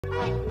Good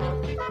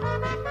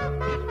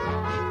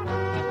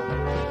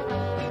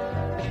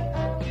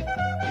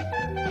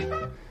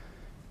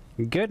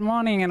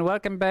morning and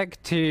welcome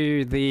back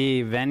to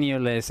the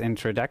Venueless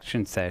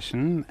introduction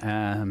session.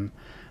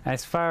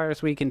 As far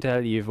as we can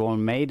tell, you've all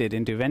made it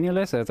into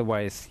Venueless,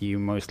 otherwise you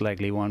most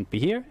likely won't be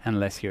here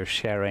unless you're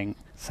sharing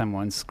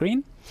someone's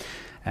screen.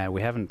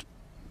 We haven't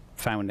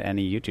found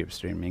any YouTube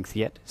streamings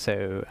yet,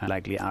 so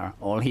likely are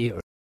all here.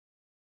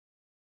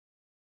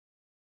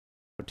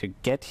 To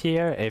get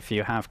here, if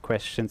you have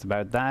questions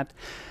about that,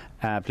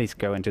 please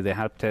go into the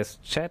help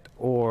desk chat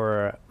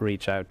or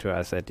reach out to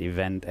us at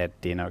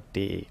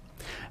event@DENOG12.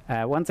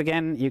 Once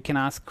again, you can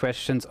ask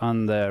questions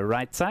on the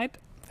right side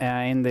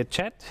in the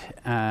chat.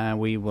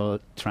 We will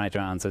try to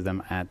answer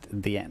them at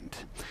the end.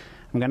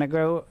 I'm going to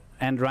go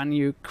and run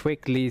you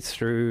quickly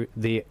through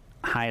the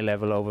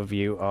high-level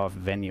overview of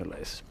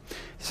Venueless.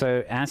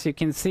 So as you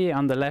can see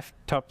on the left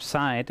top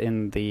side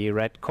in the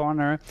red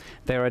corner,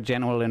 there are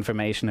general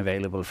information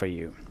available for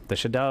you. The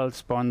schedule,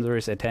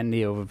 sponsors,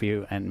 attendee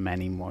overview, and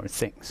many more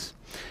things.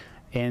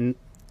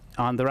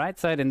 On the right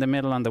side in the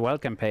middle on the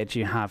welcome page,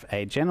 you have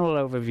a general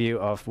overview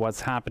of what's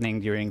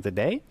happening during the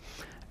day,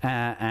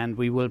 and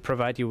we will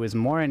provide you with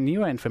more and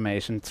new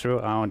information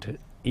throughout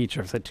each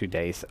of the 2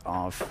 days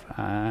of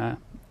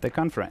the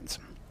conference.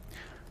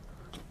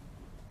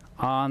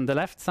 On the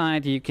left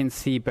side, you can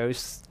see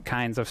both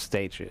kinds of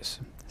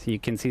stages. So you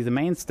can see the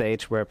main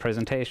stage where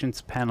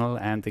presentations, panel,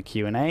 and the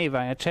Q&A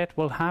via chat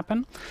will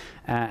happen,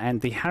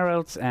 and the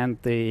heralds and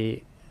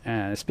the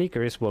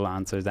speakers will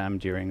answer them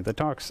during the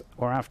talks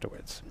or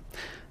afterwards.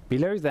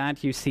 Below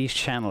that, you see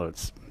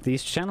channels.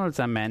 These channels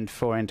are meant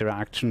for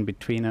interaction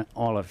between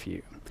all of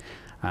you.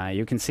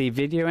 You can see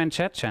video and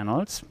chat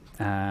channels.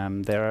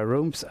 There are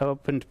rooms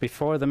opened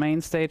before the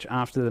main stage,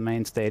 after the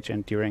main stage,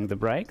 and during the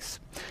breaks.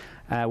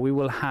 We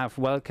will have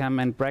welcome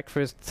and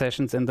breakfast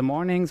sessions in the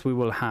mornings. We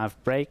will have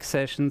break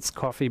sessions,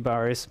 coffee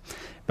bars,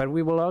 but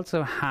we will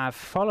also have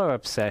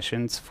follow-up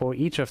sessions for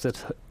each of the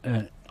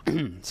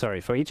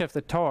for each of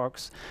the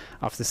talks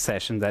of the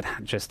session that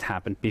just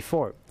happened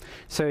before.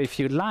 So if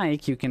you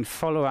like, you can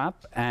follow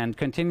up and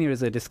continue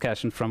the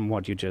discussion from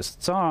what you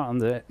just saw on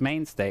the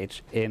main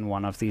stage in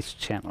one of these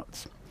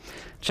channels.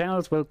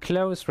 Channels will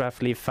close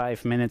roughly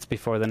 5 minutes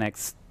before the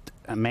next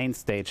main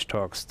stage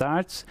talk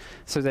starts,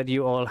 so that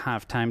you all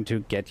have time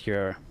to get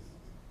your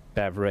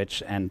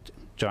beverage and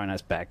join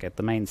us back at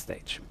the main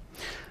stage.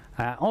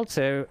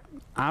 Also,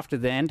 after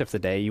the end of the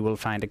day, you will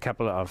find a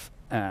couple of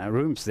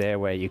rooms there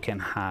where you can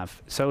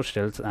have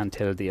socials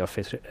until the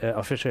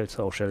official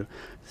social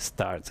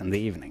starts in the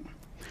evening.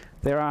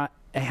 There are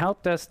a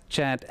help desk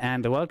chat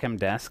and a welcome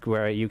desk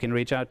where you can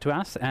reach out to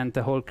us and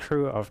the whole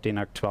crew of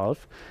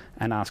DENOG12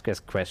 and ask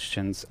us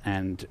questions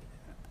and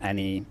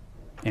any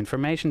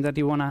information that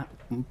you want to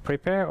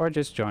prepare, or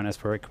just join us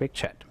for a quick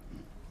chat.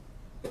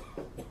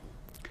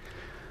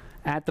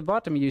 At the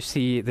bottom, you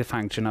see the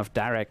function of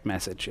direct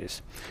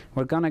messages.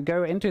 We're going to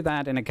go into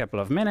that in a couple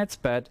of minutes,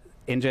 but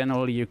in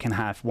general, you can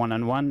have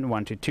one-on-one,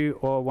 one-to-two,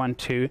 or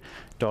 $1-2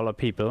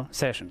 people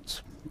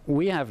sessions.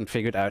 We haven't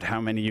figured out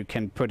how many you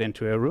can put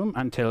into a room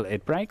until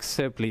it breaks,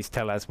 so please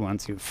tell us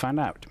once you've found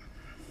out.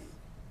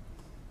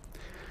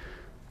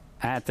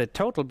 At the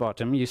total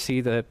bottom, you see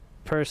the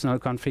personal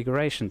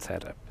configuration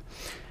setup.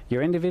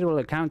 Your individual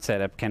account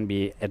setup can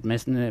be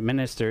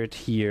administered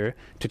here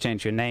to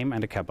change your name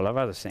and a couple of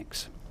other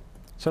things.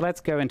 So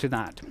let's go into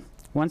that.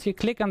 Once you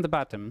click on the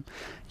button,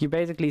 you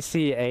basically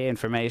see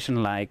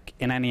information like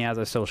in any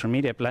other social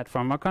media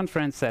platform or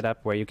conference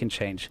setup where you can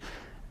change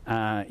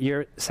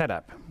your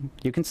setup.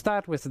 You can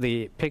start with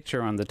the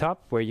picture on the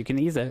top, where you can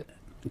either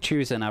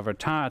choose an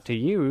avatar to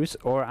use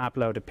or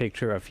upload a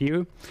picture of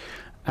you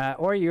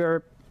or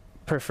your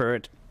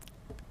preferred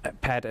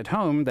pet at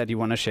home that you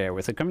want to share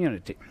with the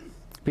community.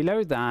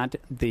 Below that,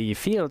 the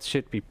fields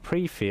should be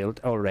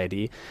pre-filled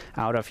already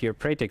out of your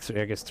pre-ticket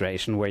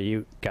registration where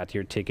you got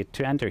your ticket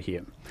to enter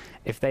here.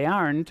 If they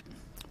aren't,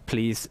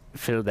 please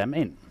fill them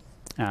in.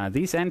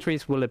 These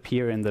entries will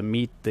appear in the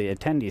Meet the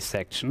Attendees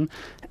section,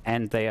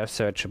 and they are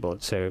searchable,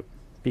 so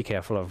be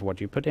careful of what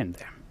you put in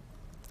there.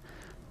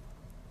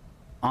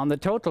 On the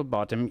total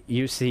bottom,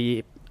 you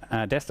see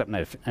desktop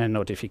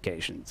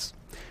notifications.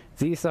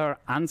 These are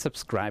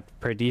unsubscribed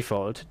per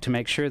default to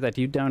make sure that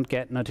you don't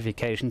get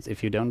notifications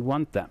if you don't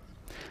want them.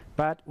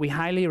 But we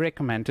highly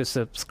recommend to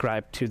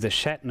subscribe to the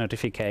chat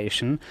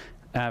notification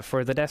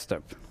for the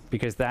desktop,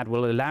 because that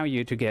will allow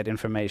you to get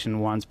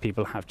information once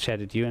people have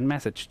chatted you and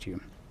messaged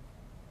you.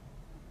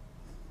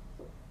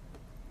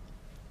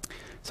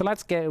 So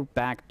let's go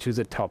back to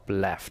the top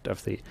left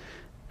of the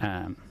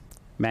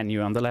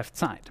menu on the left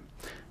side.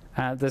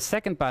 The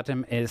second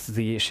button is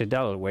the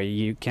schedule, where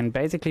you can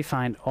basically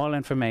find all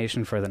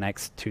information for the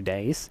next 2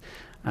 days.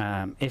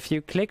 If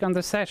you click on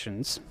the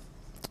sessions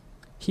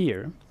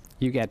here,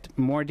 you get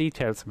more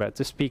details about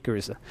the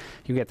speakers.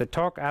 You get the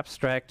talk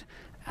abstract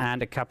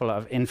and a couple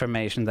of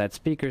information that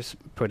speakers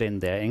put in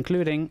there,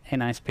 including a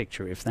nice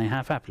picture if they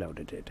have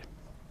uploaded it.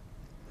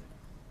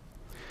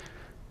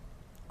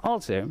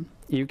 Also,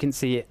 you can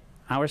see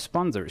our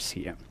sponsors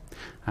here.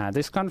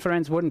 This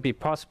conference wouldn't be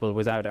possible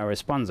without our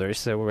sponsors,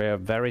 so we're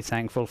very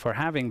thankful for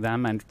having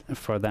them and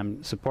for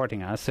them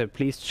supporting us, so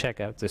please check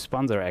out the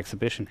sponsor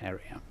exhibition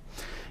area.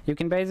 You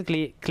can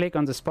basically click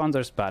on the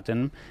sponsors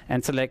button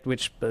and select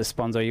which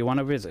sponsor you want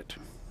to visit.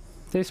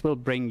 This will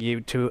bring you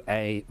to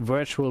a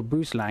virtual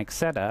booth-like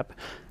setup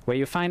where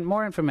you find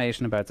more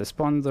information about the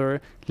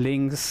sponsor,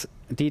 links,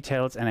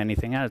 details and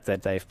anything else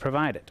that they've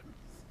provided.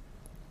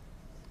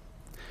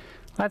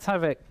 Let's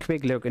have a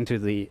quick look into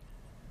the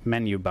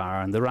menu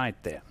bar on the right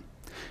there.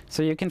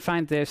 So you can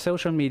find their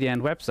social media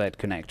and website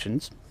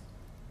connections.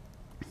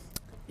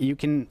 You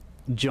can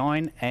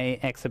join a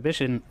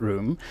exhibition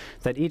room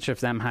that each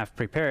of them have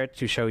prepared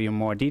to show you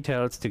more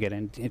details, to get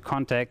in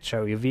contact,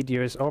 show you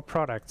videos or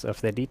products of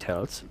their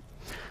details.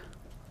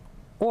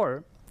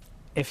 Or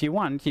if you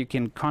want, you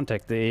can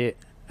contact the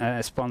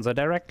sponsor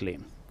directly.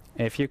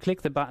 If you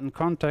click the button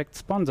Contact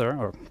Sponsor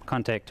or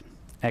Contact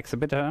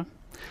Exhibitor,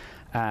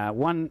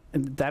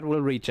 that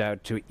will reach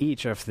out to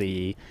each of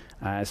the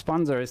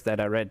sponsors that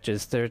are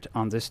registered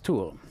on this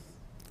tool.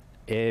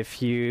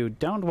 If you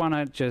don't want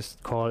to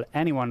just call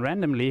anyone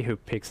randomly who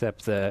picks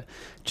up the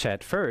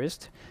chat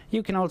first,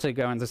 you can also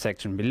go in the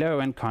section below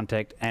and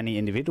contact any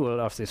individual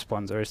of the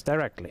sponsors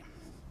directly.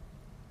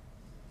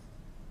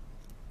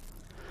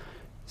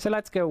 So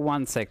let's go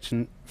one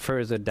section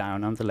further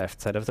down on the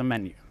left side of the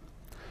menu.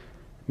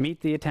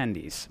 Meet the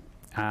attendees.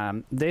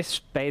 This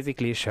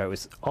basically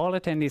shows all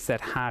attendees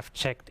that have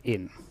checked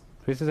in.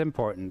 This is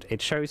important.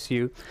 It shows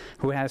you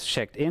who has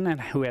checked in and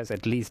who has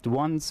at least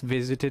once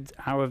visited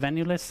our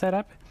Venueless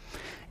setup.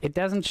 It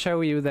doesn't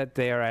show you that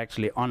they are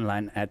actually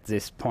online at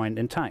this point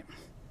in time.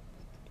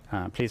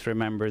 Please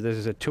remember, this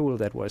is a tool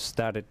that was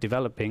started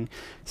developing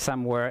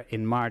somewhere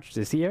in March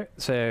this year,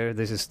 so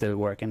this is still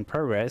work in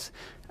progress,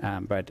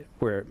 but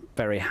we're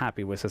very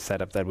happy with the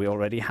setup that we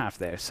already have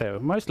there. So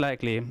most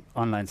likely,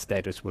 online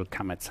status will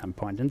come at some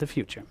point in the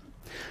future.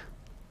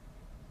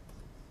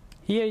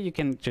 Here you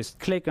can just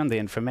click on the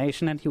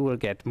information and you will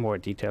get more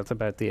details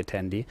about the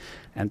attendee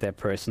and their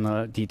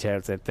personal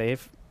details that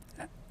they've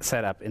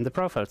set up in the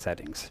profile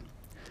settings.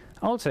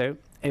 Also,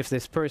 if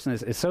this person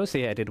is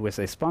associated with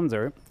a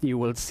sponsor, you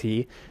will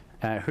see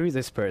who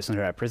this person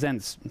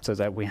represents, so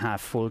that we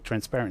have full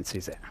transparency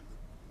there.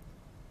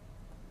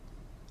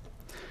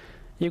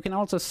 You can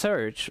also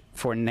search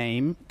for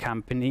name,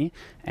 company,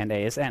 and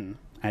ASN,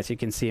 as you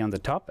can see on the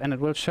top, and it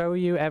will show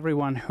you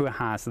everyone who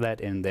has that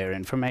in their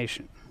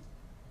information.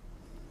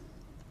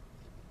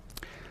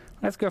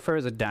 Let's go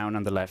further down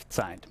on the left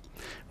side.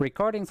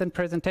 Recordings and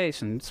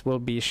presentations will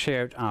be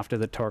shared after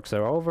the talks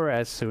are over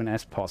as soon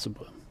as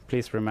possible.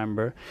 Please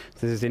remember,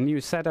 this is a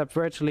new setup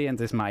virtually and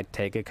this might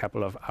take a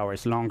couple of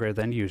hours longer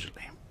than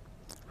usually.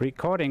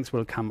 Recordings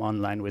will come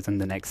online within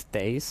the next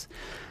days.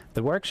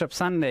 The Workshop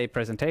Sunday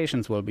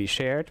presentations will be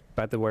shared,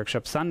 but the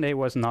Workshop Sunday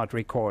was not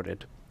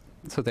recorded,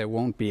 so there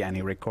won't be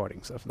any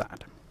recordings of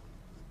that.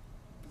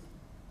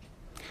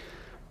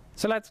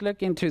 So let's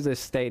look into the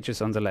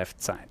stages on the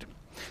left side.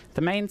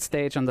 The main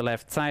stage on the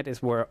left side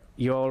is where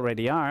you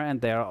already are, and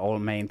there are all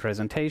main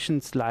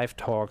presentations, live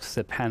talks,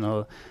 the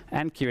panel,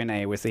 and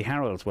Q&A with the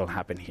heralds will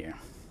happen here.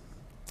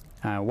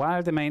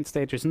 While the main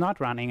stage is not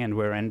running and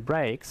we're in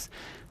breaks,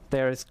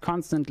 there is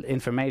constant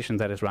information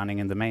that is running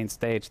in the main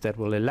stage that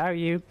will allow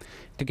you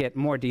to get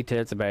more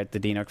details about the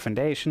DENOG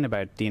Foundation,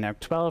 about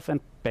DENOG12, and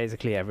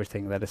basically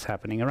everything that is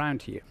happening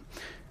around you.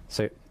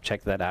 So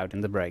check that out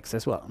in the breaks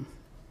as well.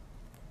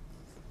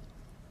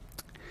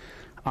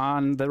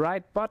 On the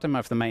right bottom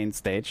of the main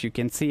stage, you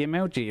can see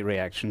emoji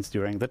reactions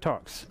during the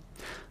talks.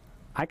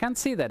 I can't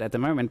see that at the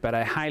moment, but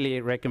I highly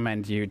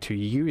recommend you to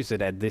use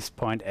it at this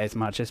point as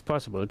much as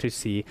possible to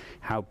see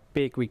how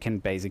big we can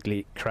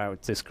basically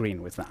crowd the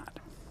screen with that.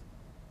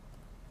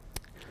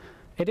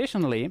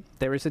 Additionally,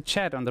 there is a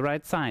chat on the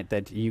right side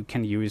that you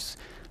can use,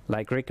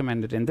 like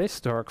recommended in this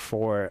talk,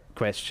 for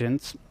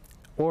questions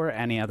or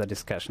any other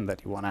discussion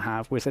that you want to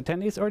have with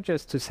attendees, or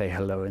just to say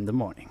hello in the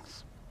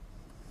mornings.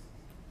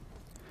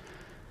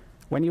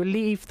 When you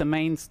leave the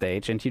main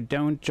stage and you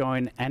don't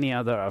join any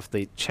other of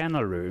the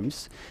channel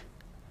rooms,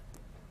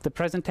 the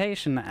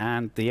presentation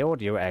and the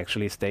audio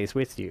actually stays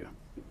with you.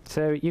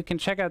 So you can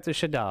check out the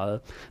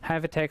schedule,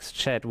 have a text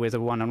chat with a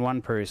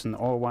one-on-one person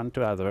or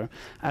one-to-other.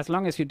 As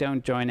long as you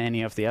don't join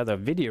any of the other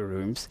video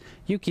rooms,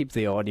 you keep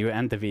the audio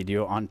and the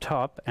video on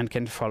top and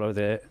can follow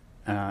the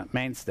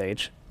main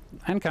stage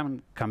and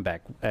come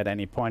back at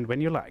any point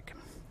when you like.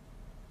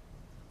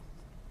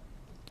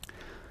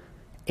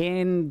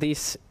 In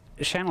this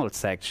channel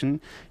section,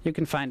 you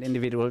can find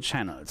individual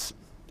channels.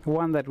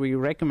 One that we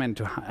recommend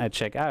to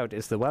check out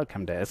is the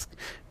welcome desk,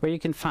 where you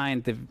can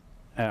find the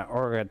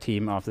Orga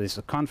team of this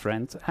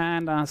conference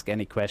and ask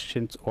any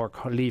questions or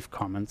leave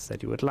comments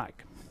that you would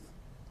like.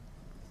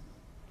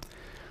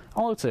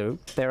 Also,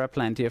 there are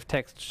plenty of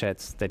text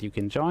chats that you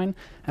can join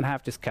and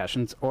have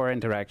discussions or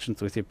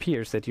interactions with your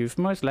peers that you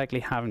most likely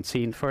haven't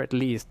seen for at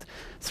least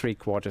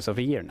 3/4 of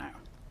a year now.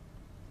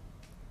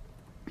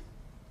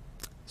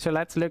 So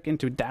let's look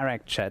into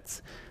direct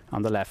chats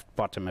on the left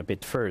bottom a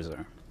bit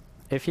further.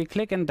 If you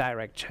click on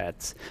direct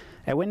chats,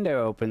 a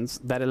window opens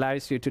that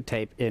allows you to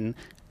type in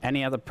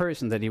any other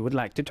person that you would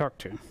like to talk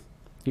to.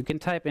 You can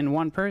type in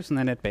one person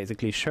and it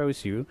basically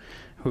shows you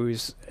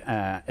who's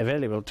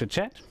available to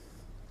chat.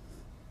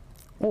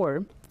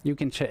 Or you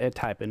can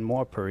type in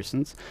more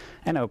persons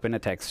and open a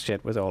text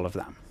chat with all of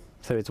them.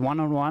 So it's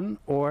one-on-one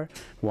or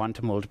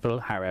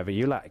one-to-multiple, however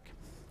you like.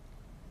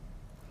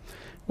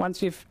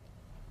 Once you've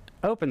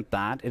opened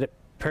that, it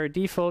per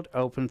default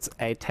opens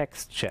a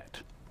text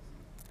chat.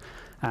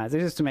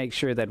 This is to make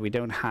sure that we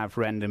don't have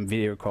random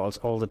video calls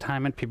all the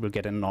time and people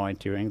get annoyed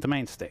during the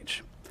main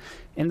stage.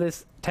 In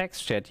this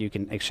text chat you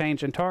can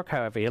exchange and talk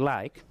however you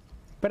like,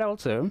 but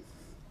also,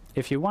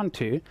 if you want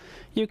to,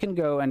 you can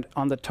go and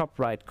on the top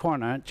right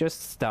corner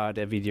just start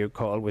a video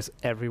call with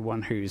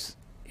everyone who's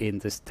in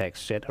this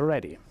text chat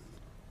already.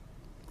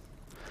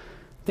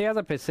 The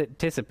other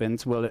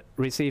participants will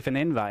receive an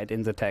invite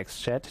in the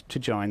text chat to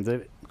join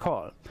the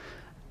call.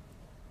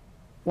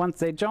 Once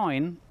they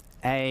join,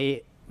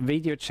 a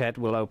video chat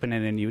will open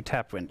in a new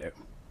tab window.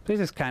 This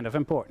is kind of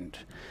important.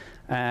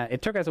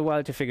 It took us a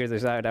while to figure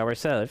this out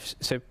ourselves,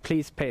 so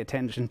please pay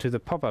attention to the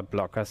pop-up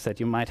blockers that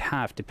you might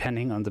have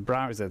depending on the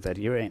browser that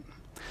you're in.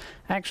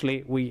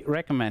 Actually, we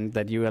recommend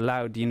that you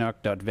allow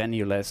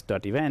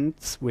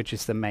DENOG12.Venueless.events, which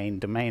is the main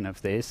domain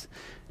of this,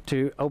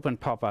 to open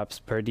pop-ups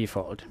per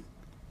default.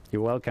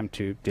 You're welcome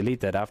to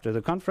delete that after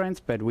the conference,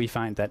 but we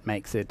find that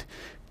makes it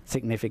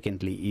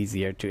significantly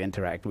easier to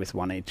interact with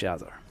each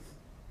other.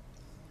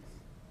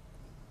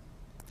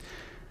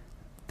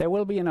 There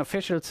will be an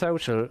official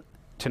social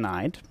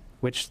tonight,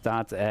 which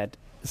starts at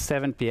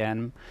 7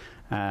 p.m.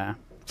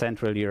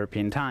 Central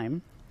European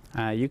Time.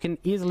 You can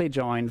easily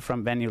join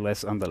from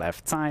Venueless on the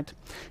left side.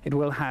 It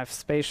will have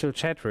spatial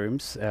chat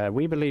rooms.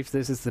 We believe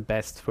this is the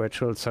best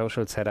virtual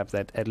social setup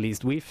that at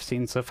least we've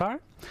seen so far.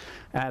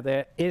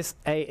 There is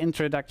an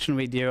introduction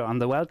video on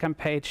the welcome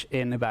page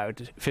in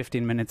about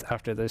 15 minutes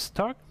after this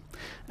talk.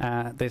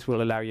 This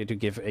will allow you to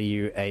give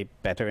you a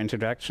better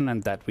introduction,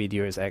 and that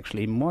video is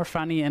actually more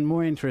funny and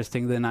more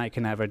interesting than I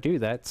can ever do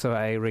that, so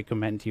I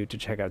recommend you to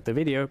check out the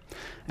video,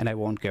 and I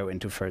won't go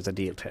into further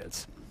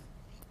details.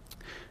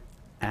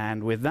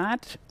 And with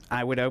that,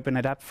 I would open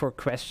it up for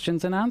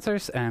questions and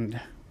answers, and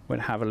we'll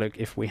have a look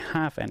if we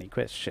have any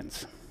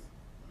questions.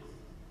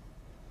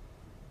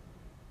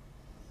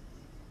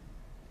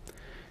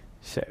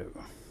 So,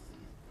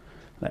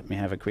 let me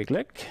have a quick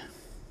look.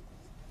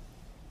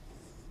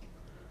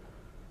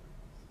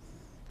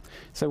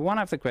 So one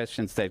of the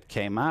questions that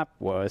came up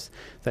was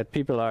that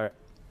people are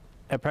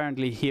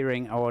apparently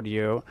hearing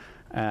audio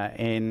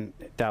in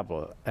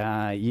double.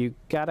 You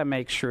gotta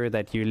make sure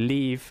that you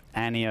leave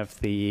any of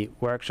the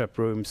workshop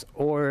rooms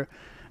or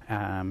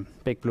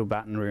Big Blue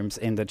Button rooms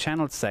in the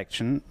channels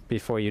section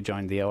before you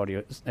join the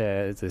audio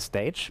the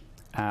stage.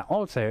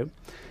 Also,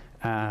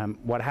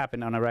 what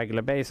happened on a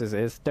regular basis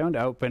is don't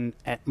open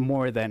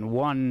more than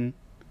one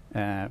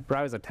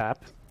browser tab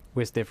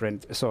with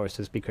different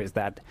sources, because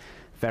that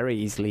very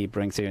easily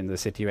brings you in the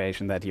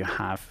situation that you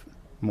have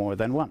more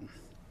than one.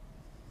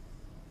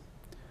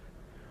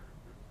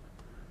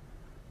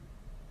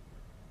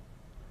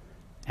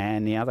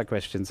 Any other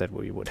questions that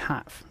we would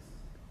have?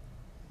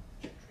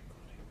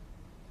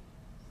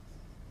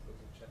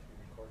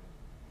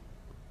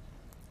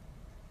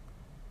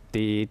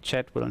 The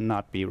chat will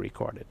not be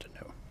recorded,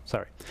 no.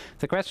 Sorry.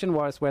 The question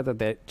was whether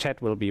the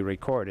chat will be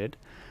recorded.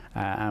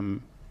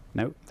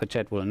 No, the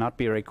chat will not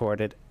be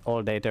recorded.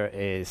 All data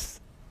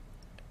is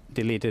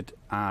deleted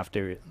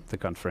after the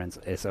conference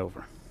is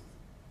over.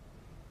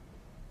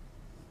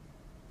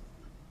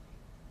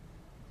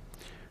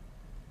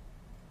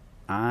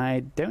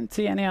 I don't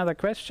see any other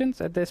questions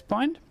at this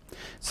point.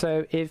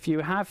 So if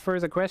you have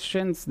further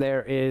questions,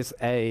 there is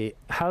a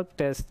help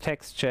desk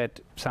text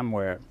chat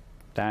somewhere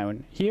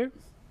down here,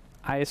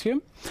 I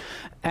assume.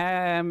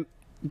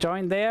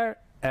 Join there.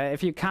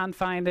 If you can't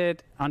find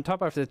it, on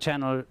top of the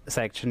channel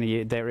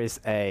section, there is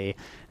a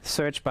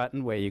search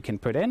button where you can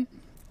put in,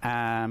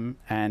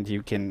 and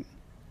you can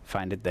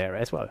find it there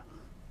as well.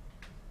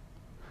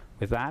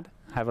 With that,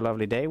 have a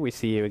lovely day. We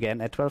see you again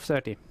at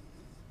 12:30.